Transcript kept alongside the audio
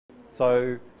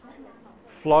So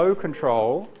flow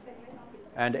control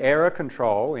and error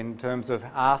control, in terms of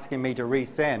asking me to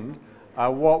resend,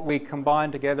 are what we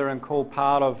combine together and call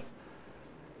part of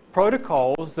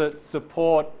protocols that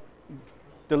support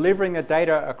delivering the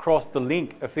data across the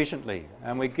link efficiently.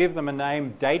 And we give them a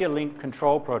name, data link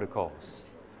control protocols.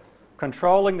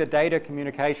 Controlling the data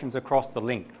communications across the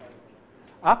link.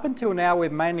 Up until now,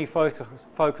 we've mainly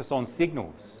focused on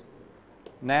signals.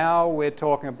 Now we're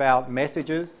talking about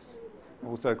messages,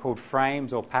 also called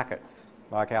frames or packets,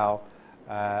 like our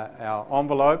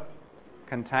envelope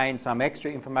contains some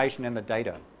extra information in the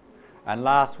data. And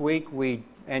last week we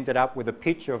ended up with a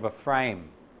picture of a frame,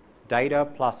 data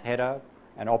plus header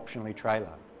and optionally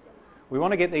trailer. We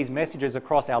want to get these messages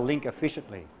across our link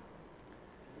efficiently.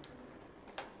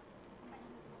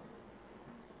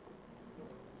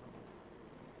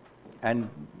 And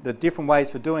the different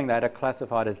ways for doing that are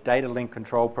classified as data link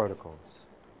control protocols.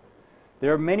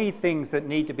 There are many things that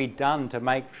need to be done to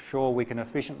make sure we can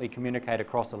efficiently communicate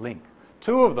across a link.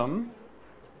 Two of them,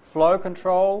 flow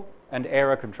control and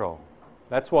error control.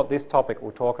 That's what this topic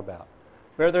will talk about.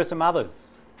 But there are some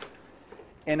others.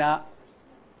 In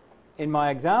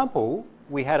my example,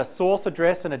 we had a source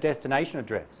address and a destination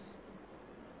address.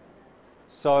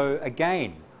 So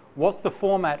again, what's the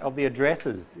format of the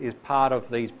addresses is part of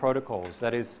these protocols.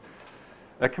 That is,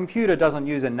 a computer doesn't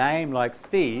use a name like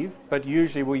Steve, but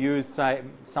usually will use, say,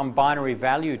 some binary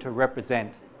value to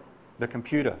represent the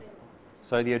computer.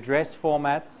 So the address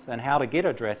formats and how to get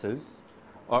addresses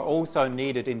are also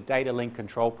needed in data link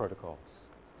control protocols.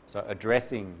 So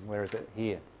addressing, where is it?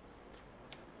 Here.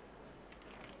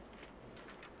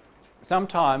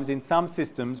 Sometimes in some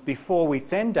systems, before we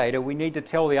send data, we need to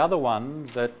tell the other one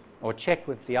that, or check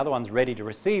if the other one's ready to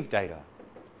receive data.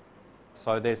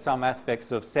 So there's some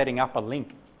aspects of setting up a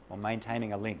link or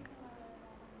maintaining a link.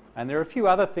 And there are a few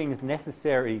other things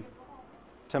necessary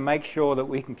to make sure that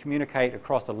we can communicate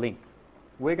across a link.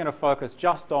 We're going to focus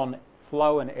just on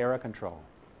flow and error control.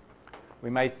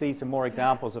 We may see some more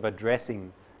examples of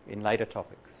addressing in later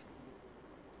topics.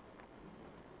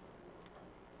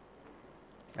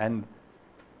 And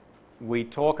we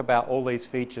talk about all these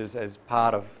features as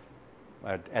part of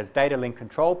as data link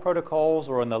control protocols,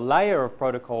 or in the layer of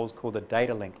protocols called the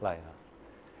data link layer.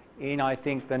 In, I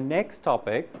think, the next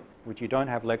topic, which you don't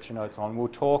have lecture notes on, we'll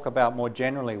talk about more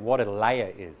generally what a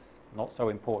layer is. Not so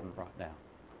important right now.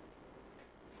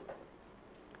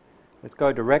 Let's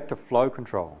go direct to flow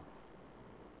control.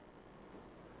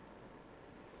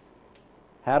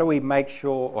 How do we make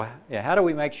sure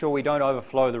we don't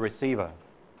overflow the receiver?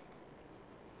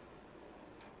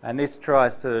 And this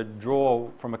tries to draw,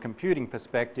 from a computing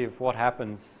perspective, what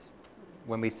happens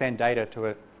when we send data to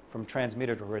it from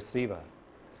transmitter to receiver.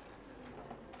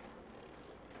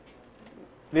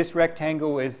 This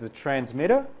rectangle is the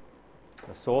transmitter,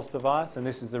 the source device, and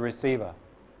this is the receiver.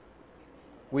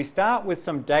 We start with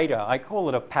some data. I call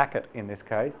it a packet in this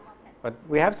case, but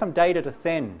we have some data to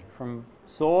send from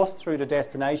source through to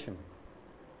destination.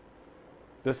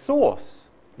 The source,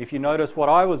 if you notice what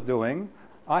I was doing,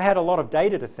 I had a lot of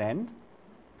data to send,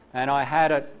 and I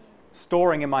had it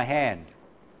storing in my hand.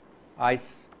 I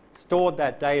stored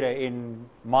that data in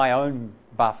my own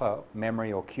buffer,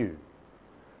 memory, or queue.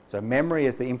 So memory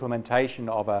is the implementation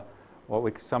of what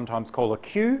we sometimes call a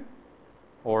queue,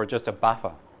 or just a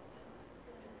buffer.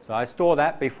 So I store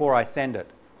that before I send it.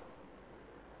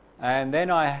 And then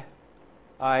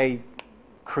I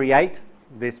create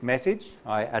this message.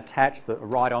 I attach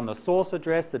right on the source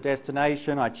address, the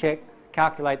destination. I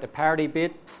calculate the parity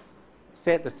bit,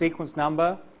 set the sequence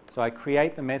number. So I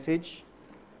create the message.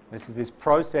 This is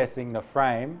processing the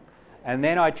frame. And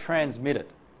then I transmit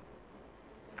it.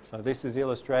 So this is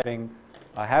illustrating,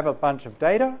 I have a bunch of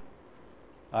data.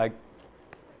 I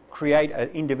create an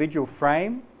individual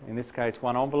frame, in this case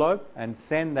one envelope, and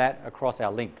send that across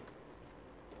our link.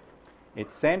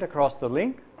 It's sent across the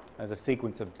link as a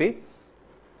sequence of bits.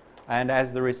 And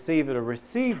as the receiver to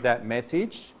receive that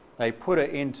message, they put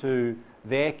it into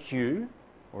their queue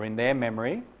or in their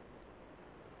memory,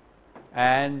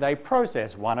 and they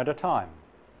process one at a time.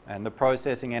 And the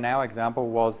processing in our example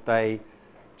was they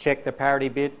check the parity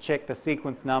bit, check the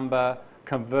sequence number,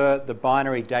 convert the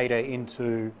binary data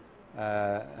into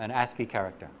an ASCII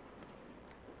character.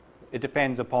 It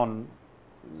depends upon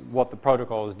what the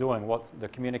protocol is doing, what the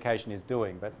communication is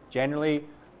doing. But generally,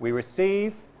 we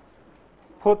receive,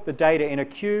 put the data in a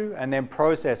queue, and then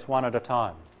process one at a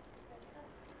time.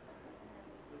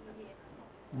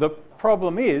 The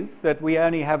problem is that we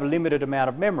only have a limited amount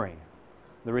of memory.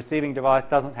 The receiving device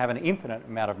doesn't have an infinite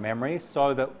amount of memory,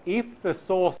 so that if the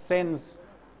source sends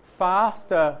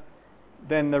faster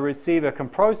than the receiver can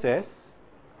process,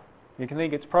 You can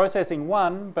think it's processing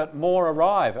one, but more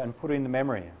arrive and put in the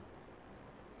memory.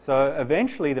 So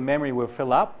eventually the memory will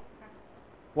fill up.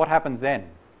 What happens then?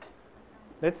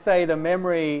 Let's say the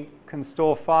memory can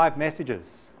store 5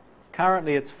 messages.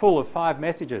 Currently it's full of 5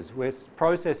 messages. We're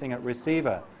processing at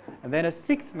receiver. And then a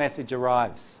 6th message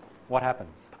arrives. What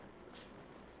happens?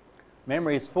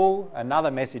 Memory is full,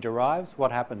 another message arrives.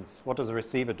 What happens? What does the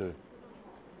receiver do?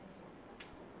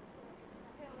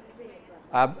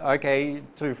 Okay,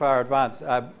 too far advanced.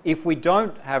 If we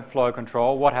don't have flow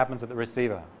control, what happens at the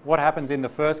receiver? What happens in the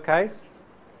first case?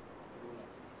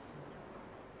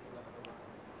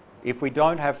 If we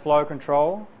don't have flow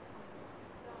control,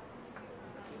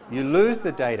 you lose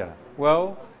the data.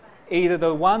 Well, either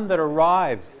the one that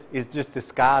arrives is just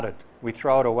discarded, we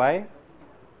throw it away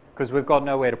because we've got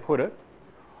nowhere to put it,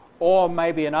 or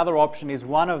maybe another option is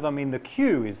one of them in the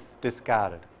queue is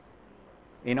discarded.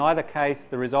 In either case,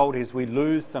 the result is we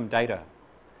lose some data.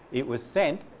 It was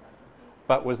sent,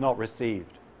 but was not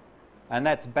received. And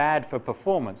that's bad for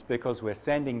performance because we're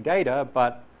sending data,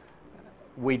 but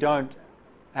we don't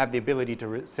have the ability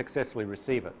to successfully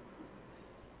receive it.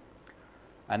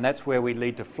 And that's where we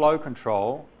lead to flow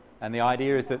control. And the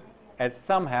idea is that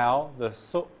somehow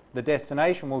the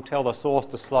destination will tell the source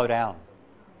to slow down.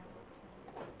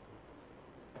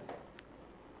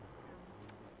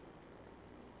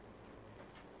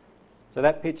 So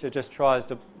that picture just tries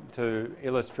to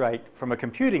illustrate from a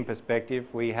computing perspective,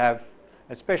 we have,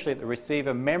 especially at the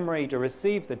receiver, memory to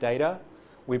receive the data.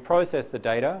 We process the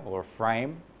data, or a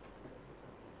frame.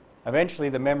 Eventually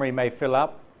the memory may fill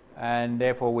up and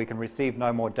therefore we can receive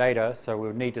no more data, so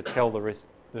we'll need to tell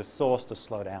the source to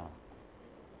slow down.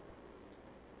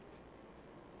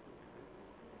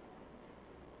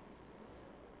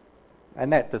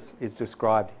 And that is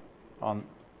described on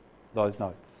those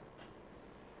notes.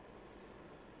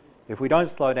 If we don't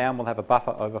slow down, we'll have a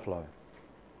buffer overflow.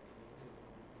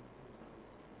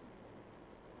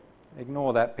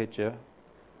 Ignore that picture.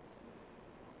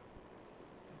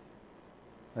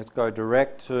 Let's go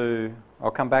direct to,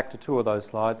 I'll come back to 2 of those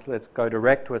slides. Let's go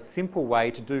direct to a simple way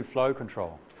to do flow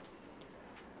control.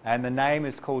 And the name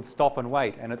is called stop and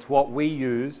wait, and it's what we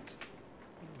used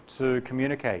to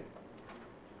communicate.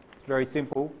 It's very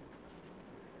simple.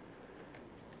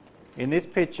 In this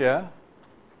picture,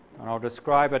 and I'll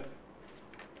describe it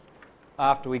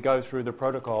after we go through the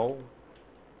protocol,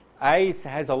 A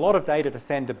has a lot of data to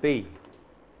send to B.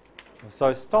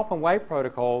 So stop and wait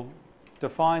protocol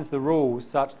defines the rules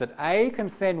such that A can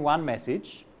send one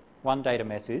message, one data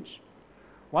message.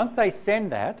 Once they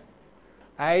send that,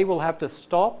 A will have to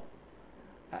stop.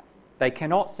 They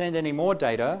cannot send any more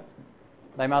data.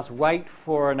 They must wait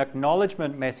for an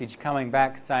acknowledgement message coming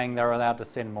back saying they're allowed to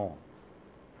send more.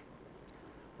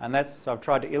 And that's, I've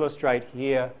tried to illustrate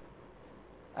here.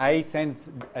 A sends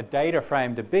a data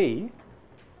frame to B.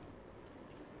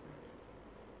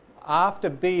 After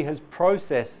B has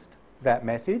processed that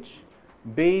message,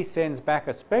 B sends back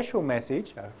a special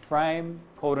message, a frame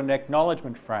called an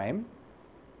acknowledgement frame,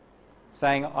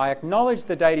 saying, I acknowledge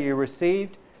the data you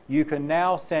received, you can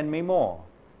now send me more.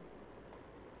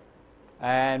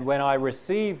 And when I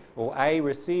receive, or A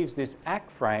receives this ACK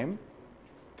frame,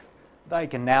 they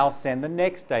can now send the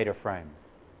next data frame.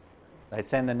 They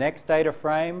send the next data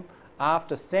frame.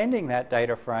 After sending that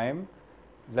data frame,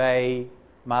 they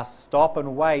must stop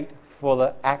and wait for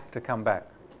the ACK to come back.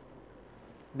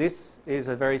 This is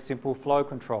a very simple flow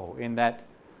control in that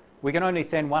we can only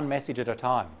send one message at a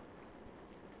time.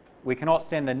 We cannot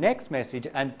send the next message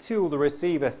until the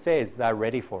receiver says they're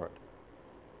ready for it.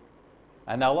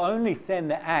 And they'll only send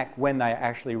the ACK when they're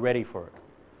actually ready for it.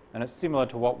 And it's similar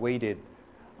to what we did.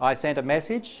 I sent a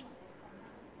message,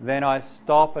 then I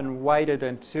stopped and waited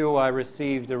until I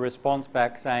received a response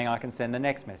back saying I can send the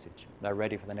next message. They're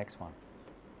ready for the next one.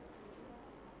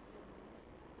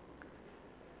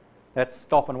 That's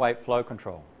stop and wait flow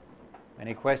control.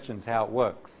 Any questions how it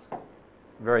works?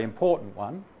 Very important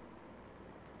one.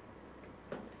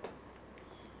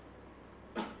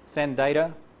 Send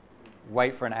data,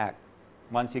 wait for an ACK.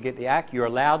 Once you get the ACK, you're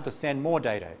allowed to send more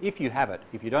data, if you have it.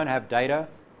 If you don't have data,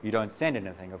 you don't send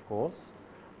anything, of course.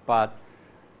 But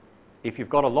if you've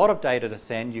got a lot of data to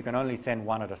send, you can only send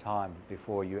one at a time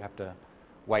before you have to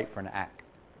wait for an ACK.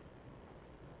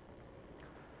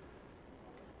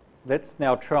 Let's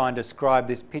now try and describe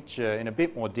this picture in a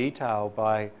bit more detail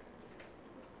by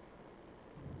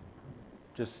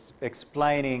just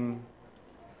explaining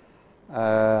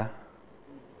some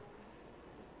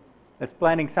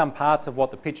parts of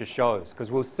what the picture shows, because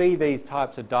we'll see these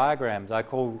types of diagrams. I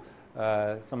call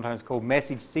sometimes called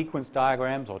message sequence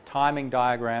diagrams or timing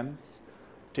diagrams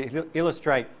to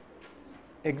illustrate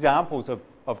examples of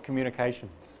of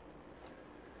communications.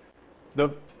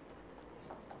 The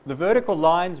vertical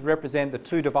lines represent the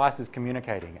two devices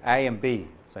communicating, A and B,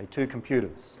 say two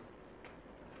computers.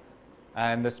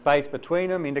 And the space between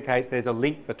them indicates there's a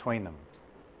link between them.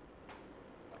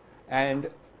 And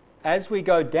as we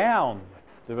go down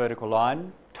the vertical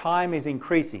line, time is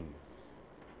increasing.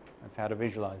 That's how to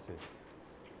visualize this.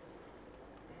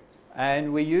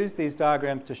 And we use these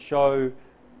diagrams to show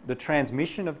the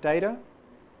transmission of data,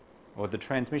 or the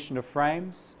transmission of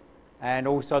frames, and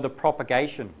also the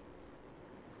propagation.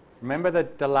 Remember the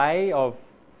delay of,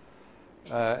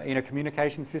 in a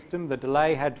communication system, the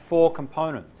delay had 4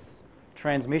 components: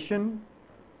 transmission,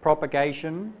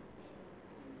 propagation,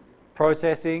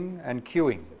 processing, and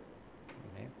queuing.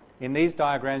 In these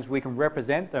diagrams, we can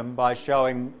represent them by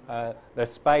showing the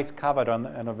space covered on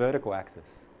a vertical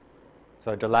axis.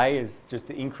 So delay is just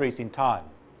the increase in time.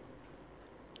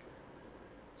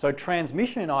 So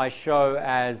transmission I show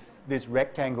as this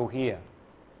rectangle here,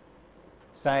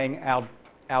 saying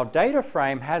our data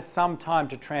frame has some time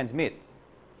to transmit.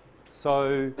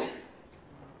 So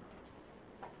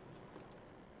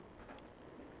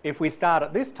if we start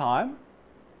at this time,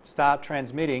 start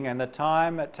transmitting, and the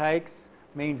time it takes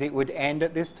means it would end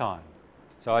at this time.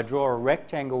 So I draw a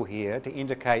rectangle here to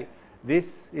indicate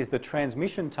this is the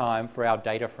transmission time for our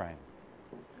data frame.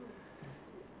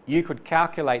 You could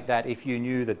calculate that if you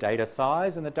knew the data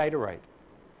size and the data rate.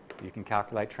 You can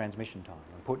calculate transmission time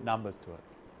and put numbers to it.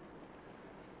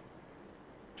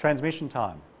 Transmission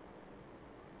time.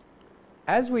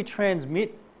 As we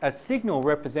transmit a signal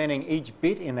representing each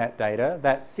bit in that data,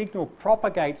 that signal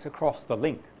propagates across the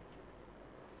link.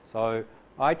 So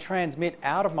I transmit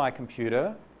out of my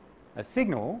computer a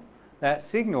signal. That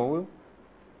signal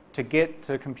to get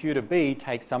to computer B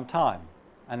takes some time,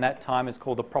 and that time is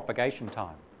called the propagation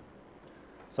time.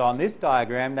 So on this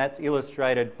diagram, that's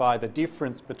illustrated by the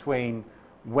difference between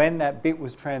when that bit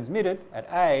was transmitted at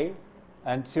A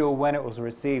until when it was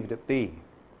received at B.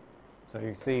 So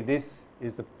you see this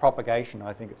is the propagation.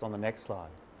 I think it's on the next slide.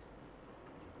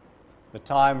 The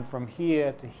time from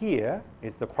here to here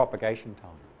is the propagation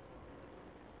time.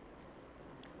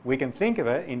 We can think of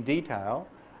it in detail.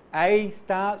 A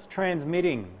starts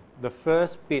transmitting the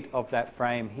first bit of that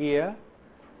frame here.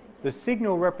 The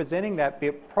signal representing that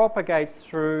bit propagates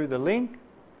through the link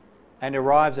and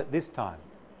arrives at this time.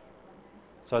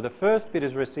 So the first bit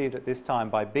is received at this time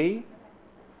by B,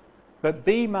 but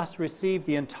B must receive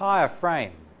the entire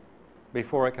frame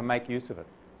before it can make use of it.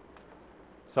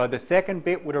 So the second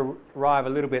bit would arrive a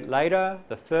little bit later,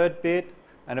 the third bit,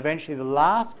 and eventually the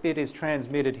last bit is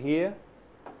transmitted here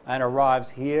and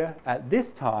arrives here. At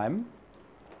this time,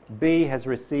 B has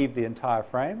received the entire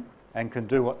frame and can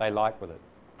do what they like with it.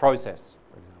 Process,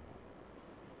 for example.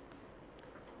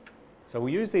 So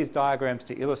we use these diagrams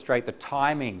to illustrate the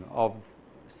timing of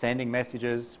sending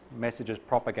messages, messages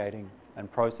propagating,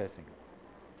 and processing.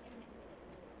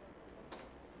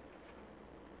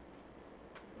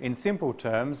 In simple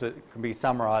terms, it can be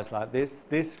summarized like this.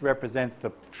 This represents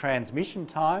the transmission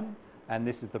time, and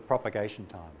this is the propagation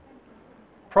time.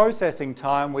 Processing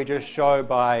time we just show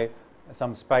by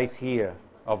some space here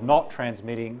of not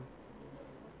transmitting,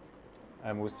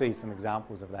 and we'll see some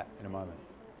examples of that in a moment.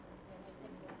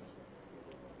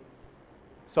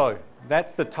 So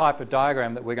that's the type of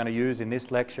diagram that we're going to use in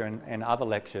this lecture and other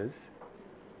lectures.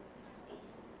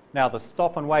 Now the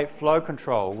stop and wait flow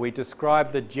control, we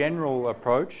describe the general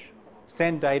approach: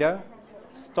 send data,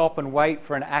 stop and wait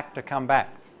for an act to come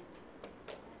back.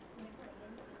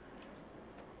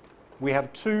 We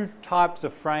have 2 types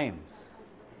of frames.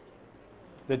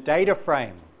 The data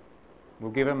frame,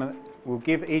 we'll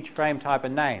give each frame type a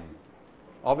name.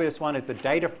 Obvious one is the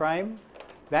data frame.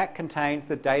 That contains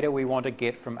the data we want to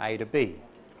get from A to B.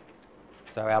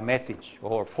 So our message,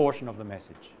 or a portion of the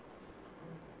message.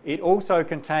 It also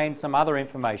contains some other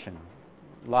information,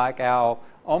 like our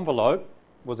envelope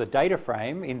was a data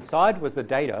frame. Inside was the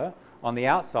data. On the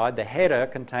outside, the header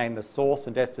contained the source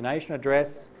and destination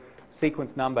address,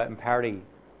 sequence number, and parity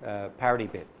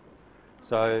bit.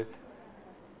 So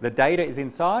the data is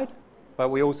inside, but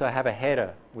we also have a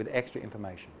header with extra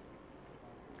information.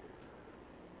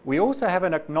 We also have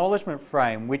an acknowledgement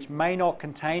frame which may not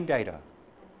contain data.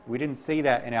 We didn't see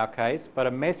that in our case, but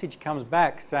a message comes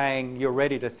back saying you're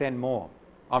ready to send more.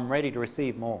 I'm ready to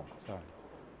receive more. Sorry.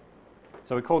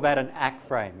 So we call that an ACK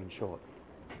frame in short.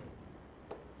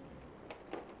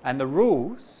 And the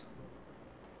rules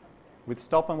with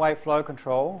stop and wait flow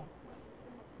control,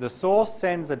 the source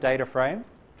sends a data frame,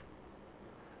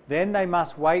 then they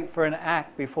must wait for an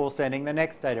ACK before sending the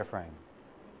next data frame.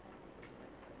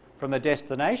 From the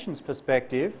destination's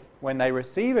perspective, when they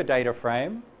receive a data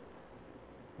frame,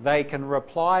 they can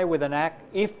reply with an ACK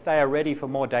if they are ready for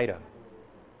more data.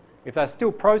 If they're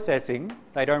still processing,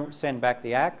 they don't send back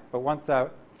the ACK, but once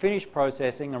they're finished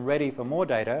processing and ready for more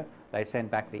data, they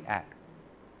send back the ACK.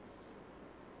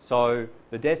 So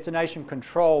the destination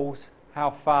controls how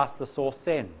fast the source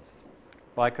sends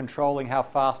by controlling how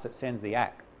fast it sends the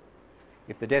ACK.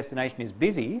 If the destination is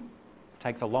busy,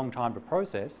 takes a long time to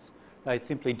process, they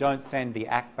simply don't send the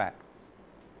ACK back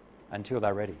until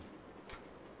they're ready.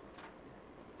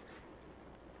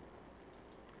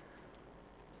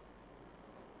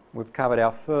 We've covered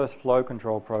our first flow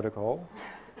control protocol.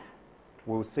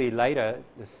 We'll see later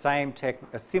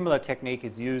a similar technique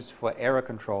is used for error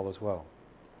control as well.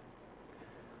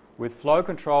 With flow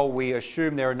control, we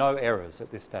assume there are no errors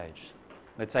at this stage.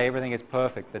 Let's say everything is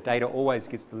perfect. The data always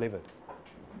gets delivered.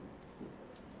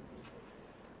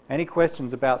 Any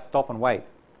questions about stop and wait?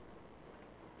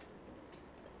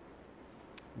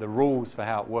 The rules for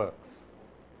how it works.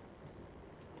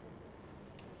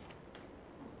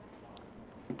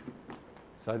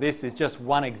 So this is just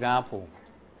one example.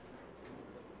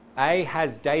 A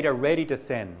has data ready to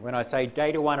send. When I say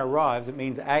data 1 arrives, it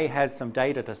means A has some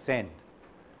data to send.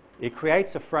 It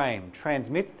creates a frame,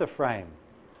 transmits the frame.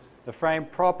 The frame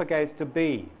propagates to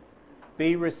B.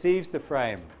 B receives the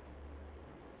frame.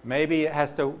 Maybe it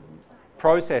has to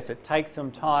process. It takes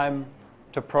some time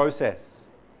to process.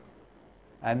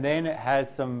 And then it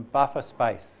has some buffer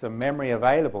space, some memory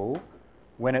available.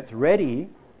 When it's ready,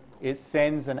 it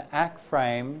sends an ACK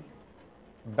frame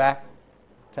back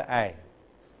to A.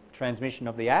 Transmission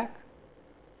of the ACK,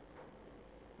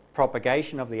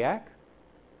 propagation of the ACK,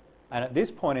 and at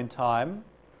this point in time,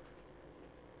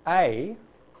 A,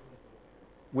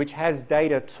 which has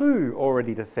data 2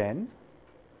 already to send,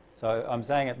 so I'm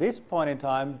saying at this point in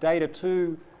time, data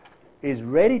 2 is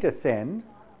ready to send,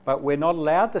 but we're not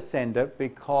allowed to send it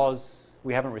because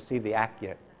we haven't received the ACK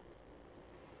yet.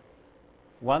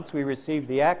 Once we receive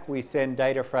the ACK, we send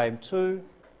data frame 2.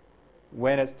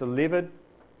 When it's delivered,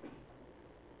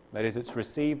 that is, it's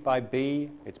received by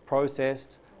B, it's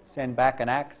processed, send back an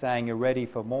ACK saying you're ready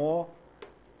for more.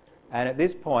 And at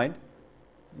this point,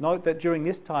 note that during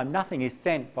this time, nothing is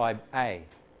sent by A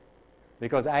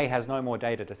because A has no more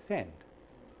data to send.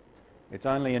 It's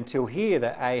only until here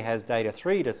that A has data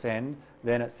 3 to send,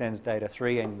 then it sends data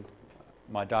 3 and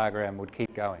my diagram would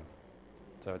keep going.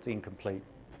 So it's incomplete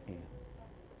here.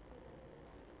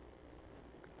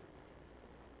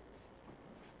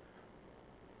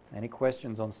 Any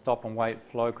questions on stop and wait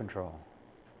flow control?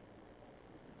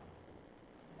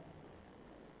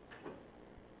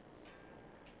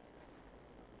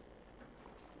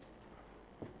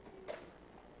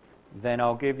 Then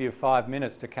I'll give you 5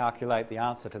 minutes to calculate the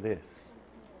answer to this.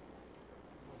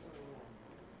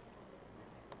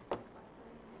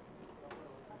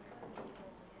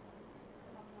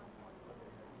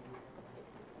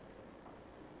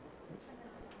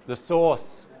 The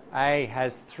source, A,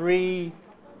 has 3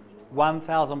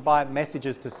 1,000 byte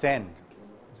messages to send.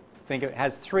 Think it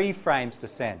has 3 frames to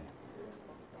send.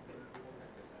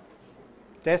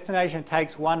 Destination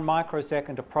takes 1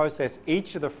 microsecond to process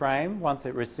each of the frame once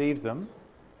it receives them.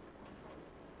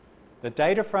 The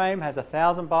data frame has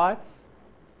 1,000 bytes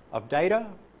of data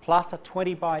plus a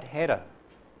 20 byte header.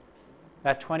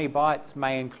 That 20 bytes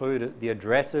may include the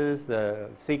addresses, the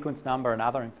sequence number and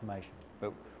other information.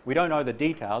 But we don't know the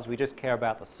details, we just care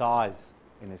about the size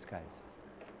in this case.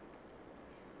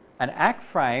 An ACK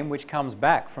frame, which comes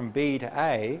back from B to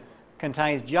A,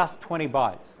 contains just 20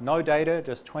 bytes. No data,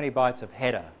 just 20 bytes of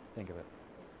header, think of it.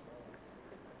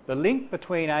 The link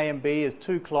between A and B is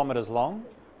 2 kilometers long.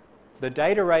 The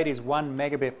data rate is 1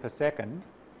 megabit per second.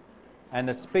 And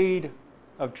the speed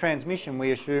of transmission,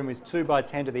 we assume, is 2 by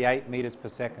 10 to the 8 meters per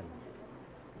second.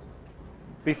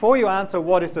 Before you answer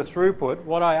what is the throughput,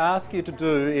 what I ask you to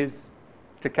do is,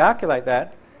 to calculate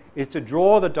that, is to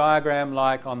draw the diagram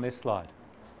like on this slide.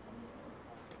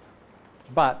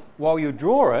 But while you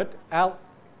draw it,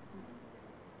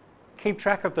 keep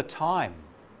track of the time.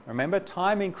 Remember,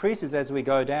 time increases as we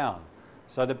go down.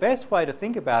 So the best way to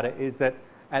think about it is that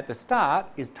at the start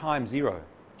is time 0.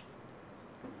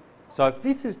 So if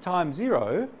this is time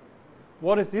 0,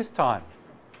 what is this time?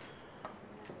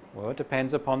 Well, it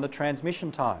depends upon the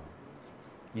transmission time.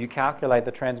 You calculate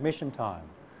the transmission time.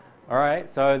 All right,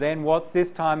 so then what's this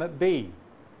time at B?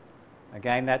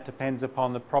 Again, that depends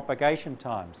upon the propagation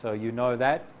time. So you know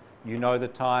that, you know the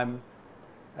time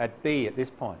at B at this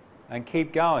point. And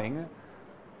keep going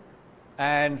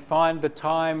and find the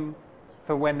time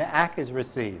for when the ACK is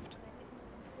received.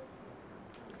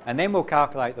 And then we'll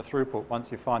calculate the throughput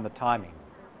once you find the timing.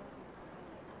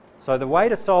 So the way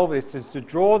to solve this is to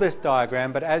draw this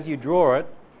diagram, but as you draw it,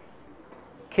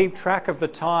 keep track of the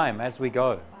time as we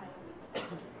go.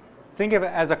 Think of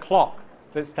it as a clock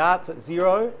that starts at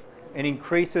 0 and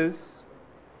increases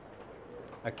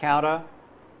a counter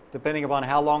depending upon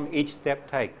how long each step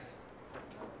takes.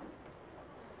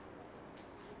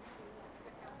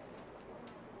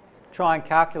 Try and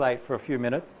calculate for a few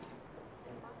minutes,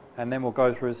 and then we'll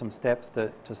go through some steps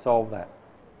to solve that.